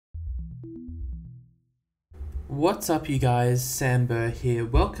What's up you guys, Sam Burr here.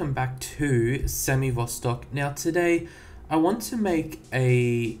 Welcome back to Semi Vostok. Now today I want to make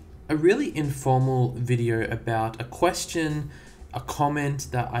a really informal video about a question, a comment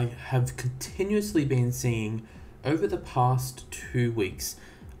that I have continuously been seeing over the past 2 weeks.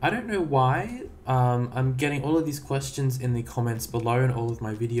 I don't know why. I'm getting all of these questions in the comments below in all of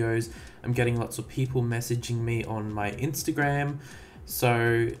my videos. I'm getting lots of people messaging me on my Instagram.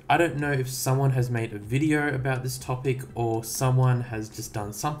 So I don't know if someone has made a video about this topic or someone has just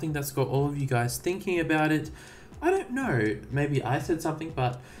done something that's got all of you guys thinking about it. I don't know. Maybe I said something,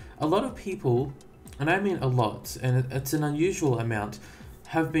 but a lot of people, and I mean a lot, and it's an unusual amount,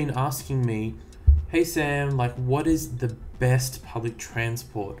 have been asking me, hey Sam, like what is the best public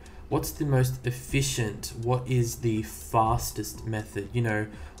transport? What's the most efficient? What is the fastest method? You know,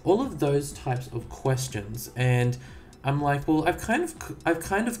 all of those types of questions. And I'm like, well, I've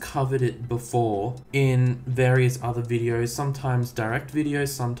kind of covered it before in various other videos, sometimes direct videos,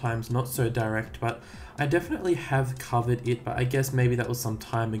 sometimes not so direct, but I definitely have covered it, but I guess maybe that was some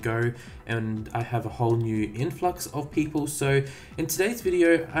time ago and I have a whole new influx of people. So in today's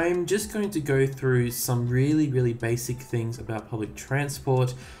video, I'm just going to go through some really basic things about public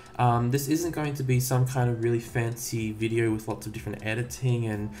transport. This isn't going to be some kind of really fancy video with lots of different editing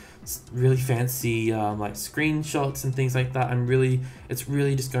and really fancy like screenshots and things like that. It's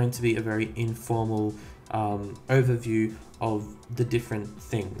really just going to be a very informal overview of the different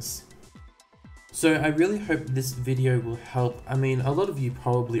things. So I really hope this video will help. I mean, a lot of you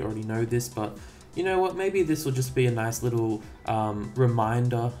probably already know this, but you know what, maybe this will just be a nice little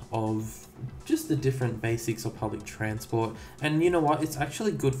reminder of just the different basics of public transport. And you know what, it's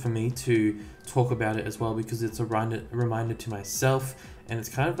actually good for me to talk about it as well, because it's a reminder to myself, and it's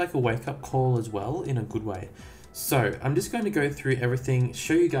kind of like a wake-up call as well in a good way. So I'm just going to go through everything,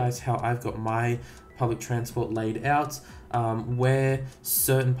 show you guys how I've got my public transport laid out, where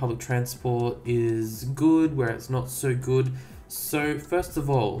certain public transport is good, where it's not so good. So first of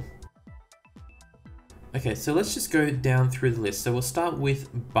all, okay, so let's just go down through the list. So we'll start with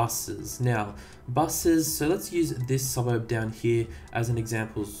buses. Now, buses, so let's use this suburb down here as an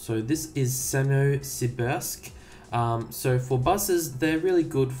example. So this is Semosibirsk. So for buses, they're really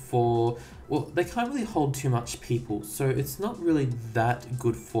good for, well, they can't really hold too much people. So it's not really that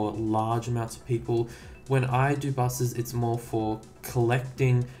good for large amounts of people. When I do buses, it's more for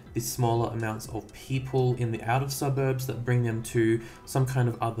collecting the smaller amounts of people in the outer suburbs that bring them to some kind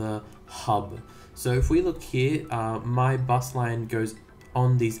of other hub. So if we look here, my bus line goes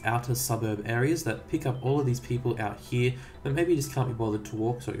on these outer suburb areas that pick up all of these people out here that maybe just can't be bothered to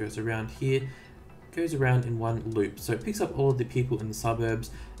walk, so it goes around here, goes around in one loop. So it picks up all of the people in the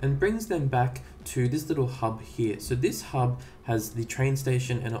suburbs and brings them back to this little hub here. So this hub has the train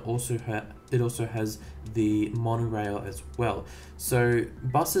station, and it also has the monorail as well. So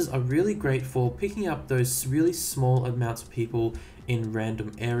buses are really great for picking up those really small amounts of people in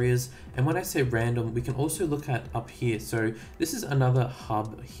random areas. And when I say random, we can also look at up here. So this is another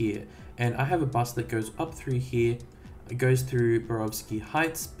hub here, and I have a bus that goes up through here. It goes through Borovsky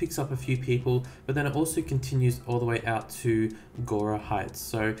Heights, picks up a few people, but then it also continues all the way out to Gora Heights.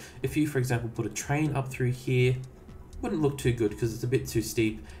 So if you, for example, put a train up through here, wouldn't look too good because it's a bit too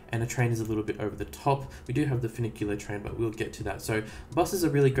steep and a train is a little bit over the top. We do have the funicular train, but we'll get to that. So buses are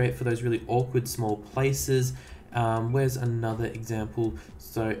really great for those really awkward small places. Where's another example?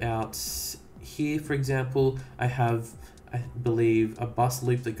 So out here, for example, I have, I believe, a bus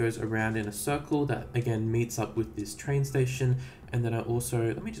loop that goes around in a circle that again meets up with this train station. And then I also,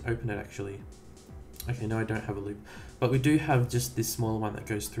 let me just open it actually. Okay, no, I don't have a loop, but we do have just this smaller one that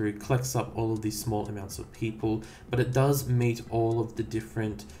goes through, collects up all of these small amounts of people, but it does meet all of the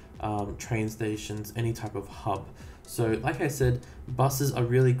different train stations, any type of hub. So like I said, buses are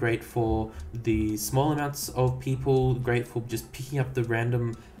really great for the small amounts of people, great for just picking up the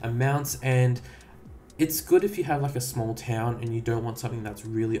random amounts, and it's good if you have like a small town and you don't want something that's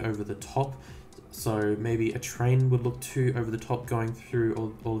really over the top. So maybe a train would look too over the top going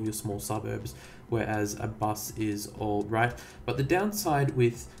through all of your small suburbs, whereas a bus is all right. But the downside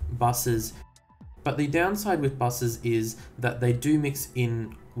with buses is that they do mix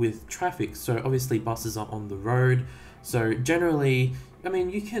in with traffic. So obviously buses are on the road. So generally, I mean,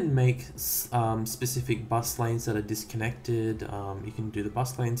 you can make specific bus lanes that are disconnected. You can do the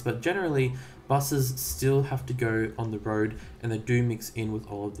bus lanes, but generally buses still have to go on the road, and they do mix in with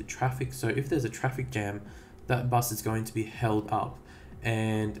all of the traffic. So if there's a traffic jam, that bus is going to be held up,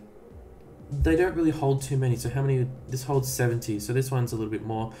 and they don't really hold too many. So how many? This holds 70, so this one's a little bit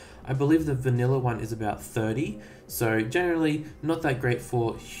more. I believe the vanilla one is about 30, so generally not that great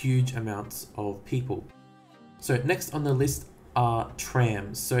for huge amounts of people. So next on the list are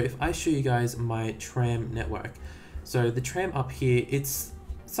trams. So if I show you guys my tram network, so the tram up here, it's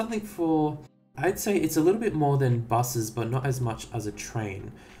something for, I'd say it's a little bit more than buses, but not as much as a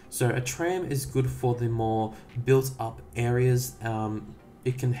train. So a tram is good for the more built up areas.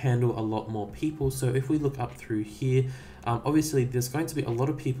 It can handle a lot more people. So if we look up through here, obviously there's going to be a lot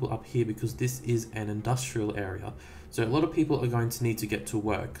of people up here because this is an industrial area. So a lot of people are going to need to get to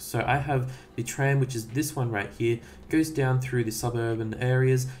work. So I have the tram, which is this one right here, goes down through the suburban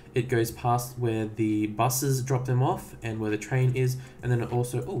areas. It goes past where the buses drop them off and where the train is. And then it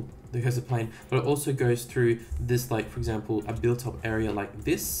also, oh, there goes a plane, but it also goes through this, like for example, a built up area like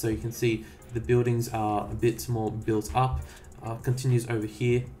this. So you can see the buildings are a bit more built up. Continues over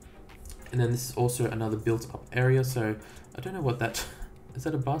here, and then this is also another built up area. So I don't know what that is,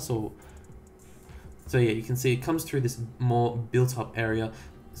 that a bus or, so yeah, you can see it comes through this more built up area.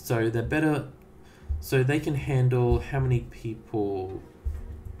 So they're better, so they can handle how many people?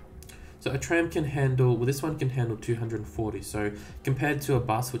 So a tram can handle, well, this one can handle 240. So compared to a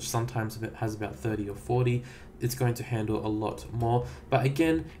bus, which sometimes has about 30 or 40, it's going to handle a lot more. But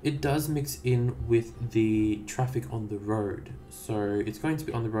again, it does mix in with the traffic on the road. So it's going to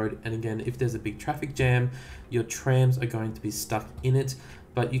be on the road. And again, if there's a big traffic jam, your trams are going to be stuck in it,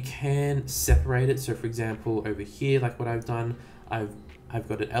 but you can separate it. So for example, over here, like what I've done, I've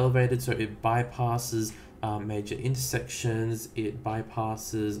got it elevated so it bypasses major intersections, it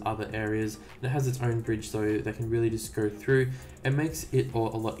bypasses other areas, and it has its own bridge so they can really just go through. It makes it a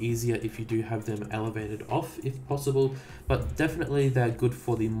lot easier if you do have them elevated off if possible, but definitely they're good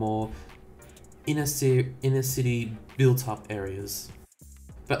for the more inner city built up areas.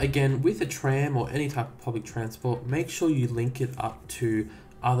 But again, with a tram or any type of public transport, make sure you link it up to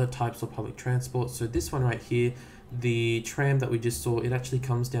other types of public transport. So this one right here, the tram that we just saw, it actually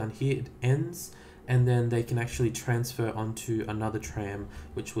comes down here, it ends, and then they can actually transfer onto another tram,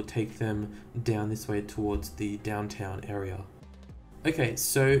 which will take them down this way towards the downtown area. Okay,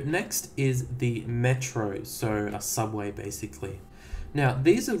 so next is the metro, so a subway basically. Now,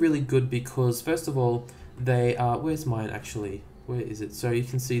 these are really good because first of all, they are, where's mine actually? Where is it? So you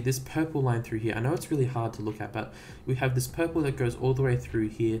can see this purple line through here. I know it's really hard to look at, but we have this purple that goes all the way through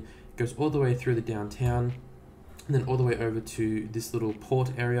here, goes all the way through the downtown, and then all the way over to this little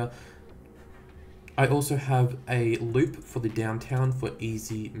port area. I also have a loop for the downtown for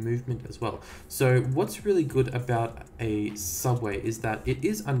easy movement as well. So what's really good about a subway is that it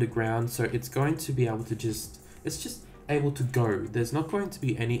is underground, so it's going to be able to it's just able to go. There's not going to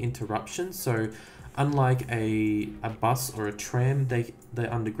be any interruptions. So unlike a bus or a tram,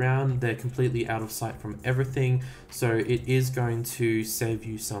 they're underground, they're completely out of sight from everything. So it is going to save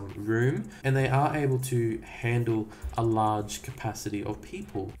you some room, and they are able to handle a large capacity of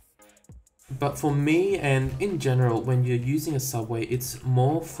people. But for me and in general, when you're using a subway, it's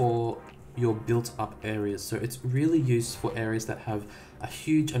more for your built up areas. So it's really used for areas that have a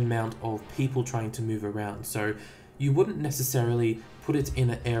huge amount of people trying to move around. So you wouldn't necessarily put it in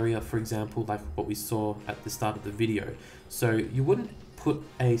an area, for example, like what we saw at the start of the video. So you wouldn't put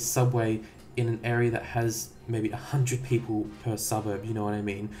a subway in an area that has maybe 100 people per suburb, you know what I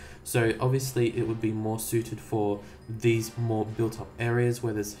mean? So obviously it would be more suited for these more built up areas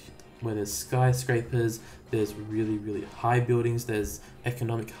where there's skyscrapers, there's really high buildings, there's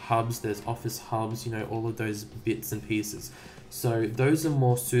economic hubs, there's office hubs, you know, all of those bits and pieces. So those are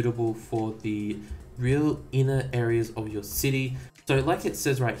more suitable for the real inner areas of your city. So like it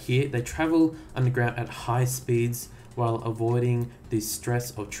says right here, they travel underground at high speeds while avoiding the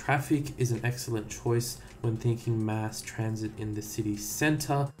stress of traffic is an excellent choice when thinking mass transit in the city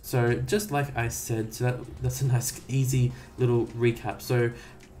center. So just like I said, so that's a nice easy little recap. So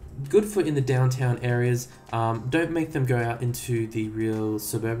good for in the downtown areas. Don't make them go out into the real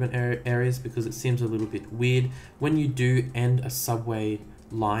suburban areas because it seems a little bit weird. When you do end a subway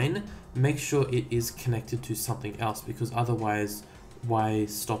line, make sure it is connected to something else, because otherwise why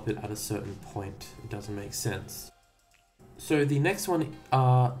stop it at a certain point? It doesn't make sense. So the next one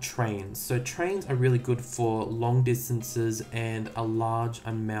are trains. So trains are really good for long distances and a large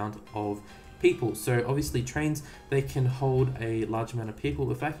amount of people. So obviously trains, they can hold a large amount of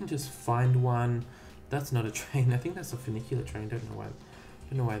people. If I can just find one, that's not a train, I think that's a funicular train, don't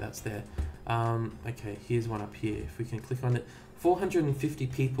know why that's there. Okay, here's one up here. If we can click on it, 450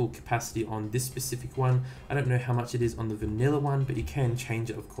 people capacity on this specific one. I don't know how much it is on the vanilla one, but you can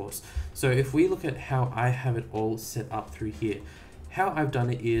change it, of course. So if we look at how I have it all set up through here, how I've done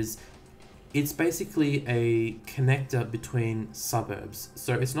it is it's basically a connector between suburbs.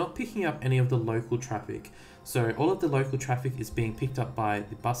 So it's not picking up any of the local traffic. So all of the local traffic is being picked up by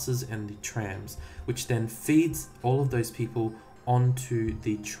the buses and the trams, which then feeds all of those people onto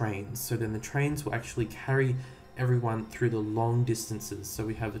the trains. So then the trains will actually carry everyone through the long distances. So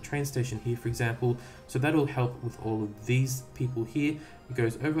we have a train station here, for example, so that'll help with all of these people here. It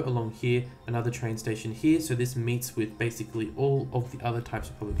goes over along here, another train station here, so this meets with basically all of the other types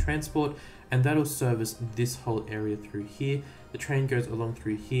of public transport, and that'll service this whole area through here. The train goes along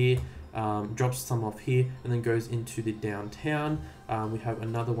through here, drops some off here, and then goes into the downtown. We have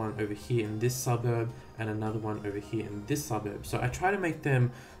another one over here in this suburb, and another one over here in this suburb. So I try to make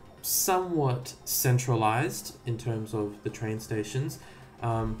them somewhat centralized in terms of the train stations.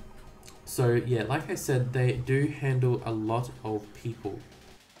 So yeah, like I said, they do handle a lot of people.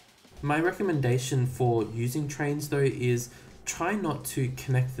 My recommendation for using trains though is try not to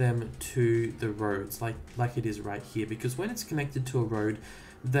connect them to the roads like it is right here, because when it's connected to a road,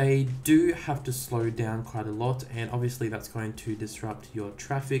 they do have to slow down quite a lot, and obviously that's going to disrupt your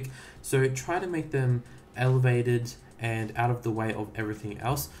traffic. So try to make them elevated and out of the way of everything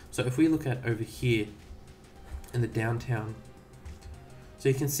else. So if we look at over here in the downtown, so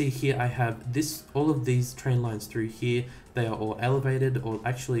you can see here I have all of these train lines through here. They are all elevated, or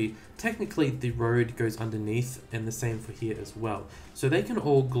actually technically the road goes underneath, and the same for here as well. So they can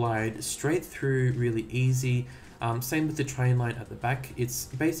all glide straight through really easy. Same with the train line at the back. It's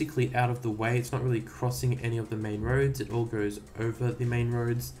basically out of the way. It's not really crossing any of the main roads. It all goes over the main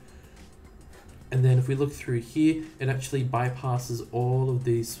roads. And then if we look through here, it actually bypasses all of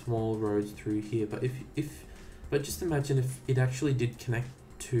these small roads through here. But but just imagine if it actually did connect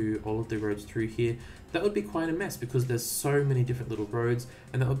to all of the roads through here, that would be quite a mess, because there's so many different little roads,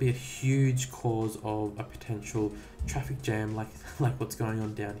 and that would be a huge cause of a potential traffic jam like what's going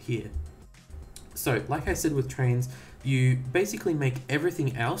on down here. So like I said with trains, you basically make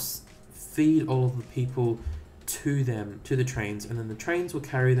everything else feed all of the people to the trains, and then the trains will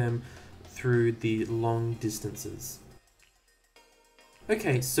carry them through the long distances.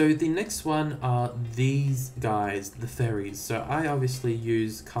 Okay, so the next one are these guys, the ferries. So I obviously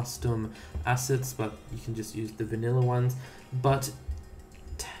use custom assets, but you can just use the vanilla ones. But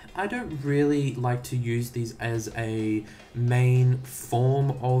I don't really like to use these as a main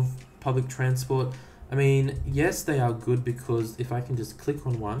form of public transport. I mean, yes, they are good, because if I can just click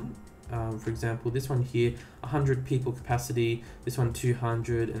on one, for example, this one here, 100 people capacity, this one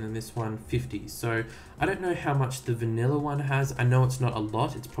 200, and then this one 50. So I don't know how much the vanilla one has. I know it's not a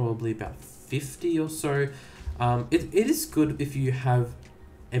lot. It's probably about 50 or so. It is good if you have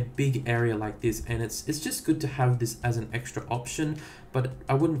a big area like this, and it's just good to have this as an extra option, but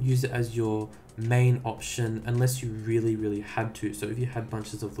I wouldn't use it as your main option unless you really had to. So if you had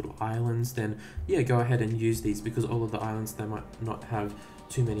bunches of little islands, then yeah, go ahead and use these, because all of the islands, they might not have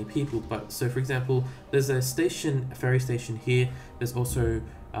too many people. But so for example, there's a ferry station here, there's also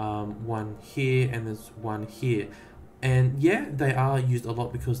one here, and there's one here. And yeah, they are used a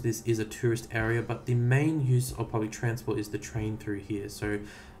lot because this is a tourist area, but the main use of public transport is the train through here. So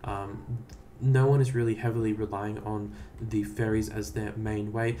no one is really heavily relying on the ferries as their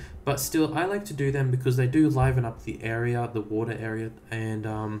main way, but still I like to do them because they do liven up the area, the water area,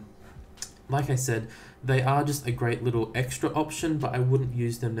 and like I said, they are just a great little extra option, but I wouldn't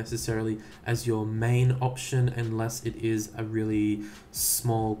use them necessarily as your main option unless it is a really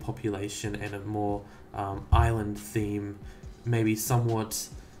small population and a more island theme, maybe somewhat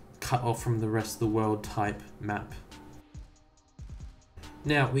cut off from the rest of the world type map.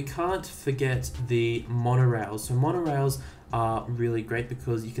 Now, we can't forget the monorails. So monorails are really great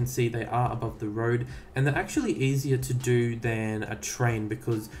because you can see they are above the road, and they're actually easier to do than a train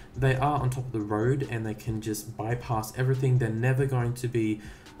because they are on top of the road and they can just bypass everything. They're never going to be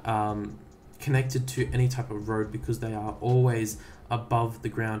connected to any type of road because they are always above the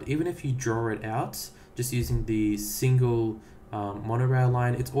ground. Even if you draw it out just using the single monorail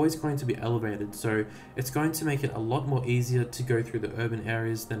line, it's always going to be elevated, so it's going to make it a lot more easier to go through the urban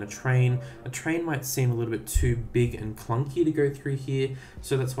areas than a train. A train might seem a little bit too big and clunky to go through here,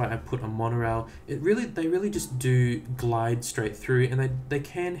 so that's why I put a monorail. They really just do glide straight through, and they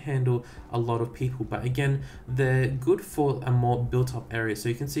can handle a lot of people, but again, they're good for a more built-up area. So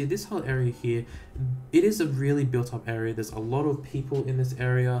you can see this whole area here, it is a really built-up area. There's a lot of people in this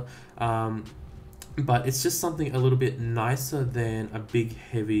area, but it's just something a little bit nicer than a big,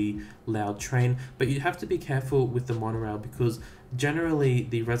 heavy, loud train. But you have to be careful with the monorail because generally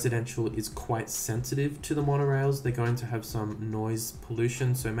the residential is quite sensitive to the monorails. They're going to have some noise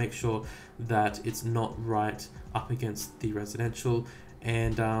pollution, so make sure that it's not right up against the residential.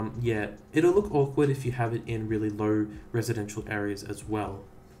 And yeah, it'll look awkward if you have it in really low residential areas as well.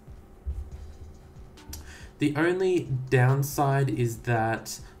 The only downside is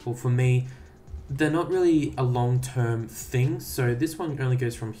that, well, for me, they're not really a long-term thing. So this one only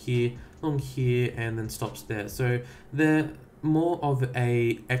goes from here along here and then stops there. So they're more of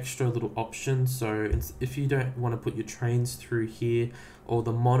a extra little option. So if you don't want to put your trains through here, or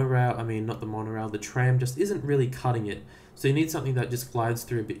the monorail, I mean not the monorail, the tram just isn't really cutting it. So you need something that just glides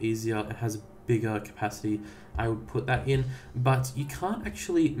through a bit easier and has a bigger capacity. I would put that in, but you can't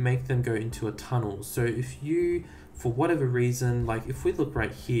actually make them go into a tunnel. So if you, for whatever reason, like if we look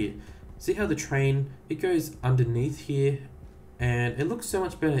right here, see how the train, it goes underneath here and it looks so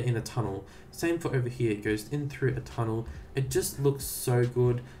much better in a tunnel. Same for over here, it goes in through a tunnel. It just looks so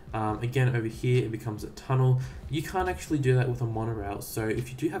good. Again, over here, it becomes a tunnel. You can't actually do that with a monorail. So if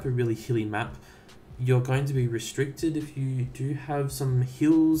you do have a really hilly map, you're going to be restricted if you do have some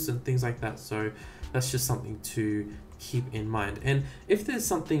hills and things like that. So that's just something to keep in mind. And if there's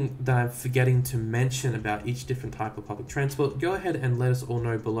something that I'm forgetting to mention about each different type of public transport, go ahead and let us all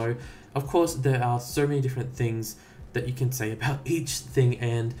know below. Of course, there are so many different things that you can say about each thing,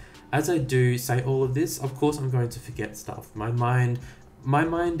 and as I do say all of this, of course I'm going to forget stuff. My mind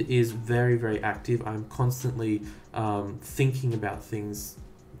is very, very active. I'm constantly thinking about things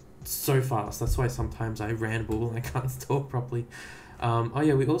so fast. That's why sometimes I ramble and I can't talk properly. Oh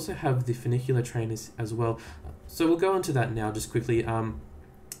yeah, we also have the funicular train as well. So we'll go into that now just quickly.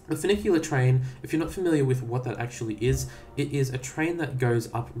 The funicular train, if you're not familiar with what that actually is, it is a train that goes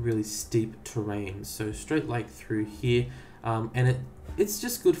up really steep terrain. So straight like through here, and it's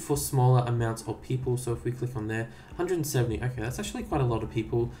just good for smaller amounts of people. So if we click on there, 170, okay, that's actually quite a lot of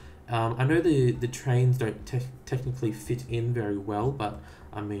people. I know the trains don't technically fit in very well, but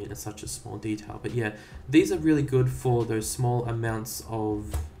I mean, it's such a small detail. But yeah, these are really good for those small amounts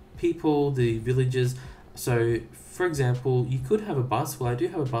of people, the villages. So for example, you could have a bus. Well, I do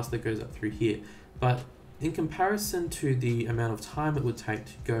have a bus that goes up through here, but in comparison to the amount of time it would take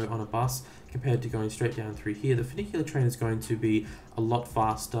to go on a bus compared to going straight down through here, the funicular train is going to be a lot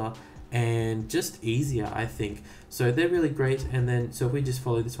faster and just easier, I think. So they're really great. And then, so if we just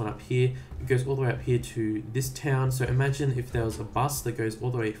follow this one up here, it goes all the way up here to this town. So imagine if there was a bus that goes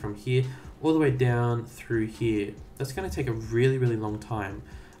all the way from here, all the way down through here. That's gonna take a really, really long time.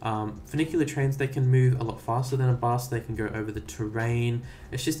 Funicular trains, they can move a lot faster than a bus. They can go over the terrain.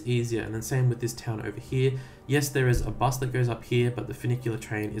 It's just easier. And then same with this town over here. Yes, there is a bus that goes up here, but the funicular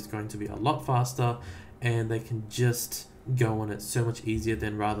train is going to be a lot faster, and they can just go on it so much easier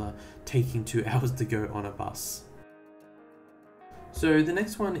than rather taking 2 hours to go on a bus. So the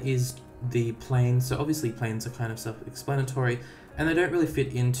next one is the planes. So obviously planes are kind of self-explanatory and they don't really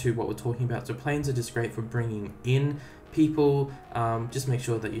fit into what we're talking about. So planes are just great for bringing in people. Just make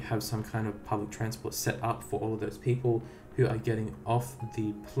sure that you have some kind of public transport set up for all of those people who are getting off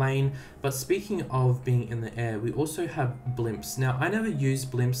the plane. But speaking of being in the air, we also have blimps. Now, I never use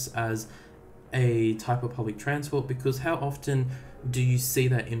blimps as a type of public transport because how often do you see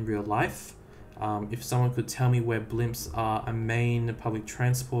that in real life? If someone could tell me where blimps are a main public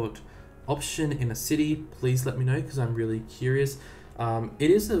transport option in a city, please let me know because I'm really curious.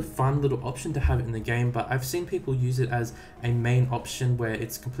 It is a fun little option to have in the game, but I've seen people use it as a main option where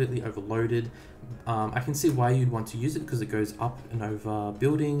it's completely overloaded. I can see why you'd want to use it because it goes up and over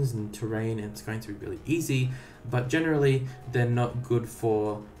buildings and terrain and it's going to be really easy, but generally they're not good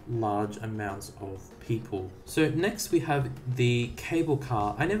for large amounts of people. So next we have the cable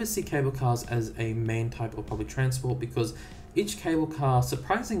car. I never see cable cars as a main type of public transport because each cable car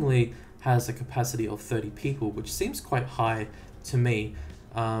surprisingly has a capacity of 30 people, which seems quite high to me.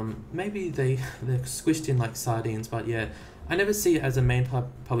 Maybe they're squished in like sardines, but yeah, I never see it as a main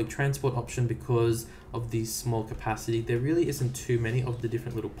public transport option because of the small capacity. There really isn't too many of the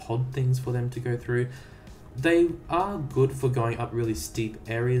different little pod things for them to go through. They are good for going up really steep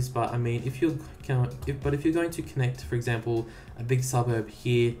areas, but I mean, if you're going to connect, for example, a big suburb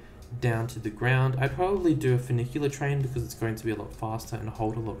here down to the ground, I'd probably do a funicular train because it's going to be a lot faster and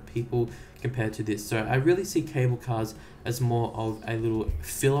hold a lot of people compared to this. So I really see cable cars as more of a little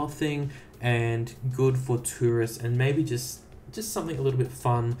filler thing and good for tourists and maybe just something a little bit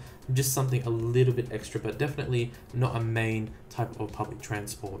fun, just something a little bit extra, but definitely not a main type of public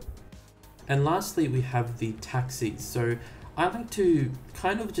transport. And lastly, we have the taxis. So I like to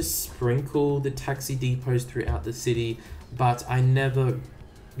kind of just sprinkle the taxi depots throughout the city, but I never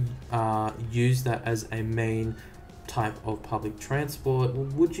use that as a main type of public transport.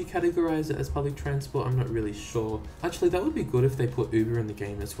 Would you categorize it as public transport? I'm not really sure. Actually, that would be good if they put Uber in the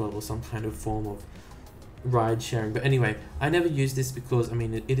game as well, or some kind of form of ride sharing. But anyway, I never use this because I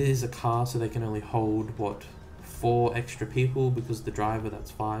mean it is a car, so they can only hold what, 4 extra people, because the driver,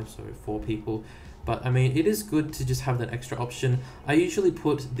 that's 5, so 4 people. But I mean, it is good to just have that extra option. I usually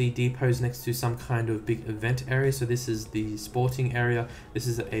put the depots next to some kind of big event area. So this is the sporting area. This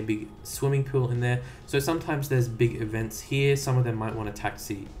is a big swimming pool in there. So sometimes there's big events here. Some of them might want a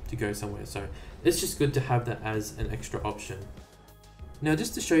taxi to go somewhere. So it's just good to have that as an extra option. Now,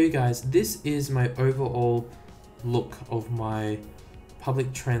 just to show you guys, this is my overall look of my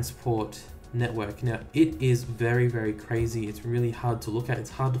public transport network. Now, it is very, very crazy. It's really hard to look at.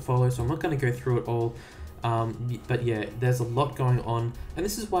 It's hard to follow, so I'm not going to go through it all. But yeah, there's a lot going on, and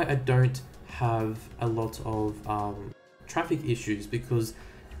this is why I don't have a lot of traffic issues, because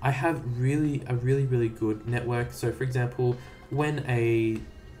I have a really good network. So for example, when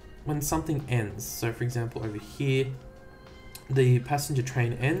something ends, so for example over here, the passenger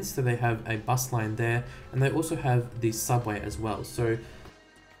train ends, so they have a bus line there, and they also have the subway as well. So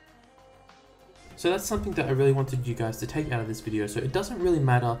that's something that I really wanted you guys to take out of this video. So it doesn't really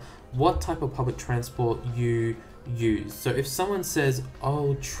matter what type of public transport you use. So if someone says,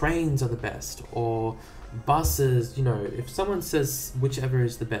 oh, trains are the best, or buses, you know, if someone says whichever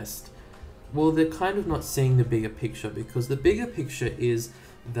is the best, well, they're kind of not seeing the bigger picture, because the bigger picture is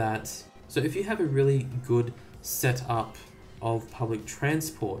that, so if you have a really good setup of public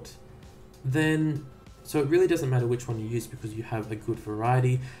transport, then so it really doesn't matter which one you use, because you have a good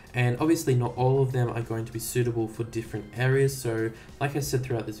variety, and obviously not all of them are going to be suitable for different areas. So like I said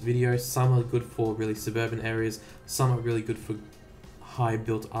throughout this video, some are good for really suburban areas, some are really good for high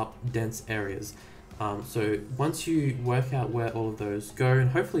built up dense areas. So once you work out where all of those go,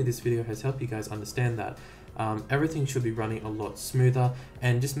 and hopefully this video has helped you guys understand that, everything should be running a lot smoother.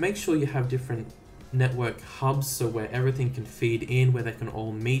 And just make sure you have different network hubs, so where everything can feed in, where they can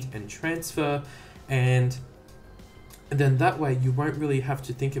all meet and transfer. And then that way you won't really have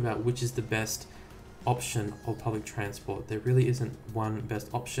to think about which is the best option of public transport. There really isn't one best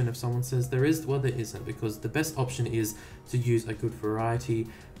option. If someone says there is, well, there isn't, because the best option is to use a good variety,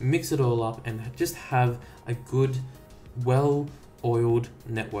 mix it all up, and just have a good, well-oiled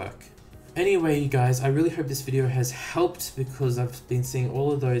network. Anyway, you guys, I really hope this video has helped, because I've been seeing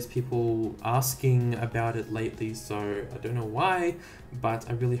all of those people asking about it lately, so I don't know why, but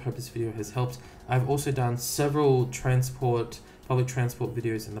I really hope this video has helped. I've also done several public transport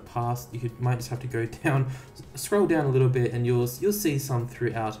videos in the past. You might just have to go down, scroll down a little bit, and you'll see some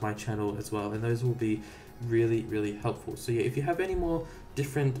throughout my channel as well, and those will be really helpful. So yeah, if you have any more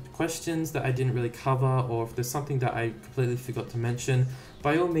different questions that I didn't really cover, or if there's something that I completely forgot to mention,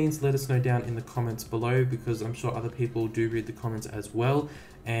 by all means let us know down in the comments below, because I'm sure other people do read the comments as well,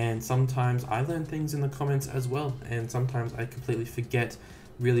 and sometimes I learn things in the comments as well, and sometimes I completely forget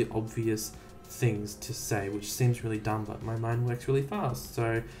really obvious things to say, which seems really dumb, but my mind works really fast.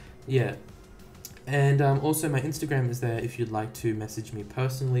 So yeah. And also my Instagram is there if you'd like to message me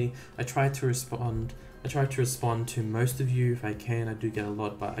personally. I try to respond to most of you if I can. I do get a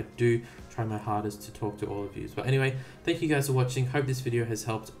lot, but I do try my hardest to talk to all of you. But anyway, thank you guys for watching. Hope this video has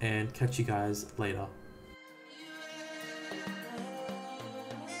helped, and catch you guys later.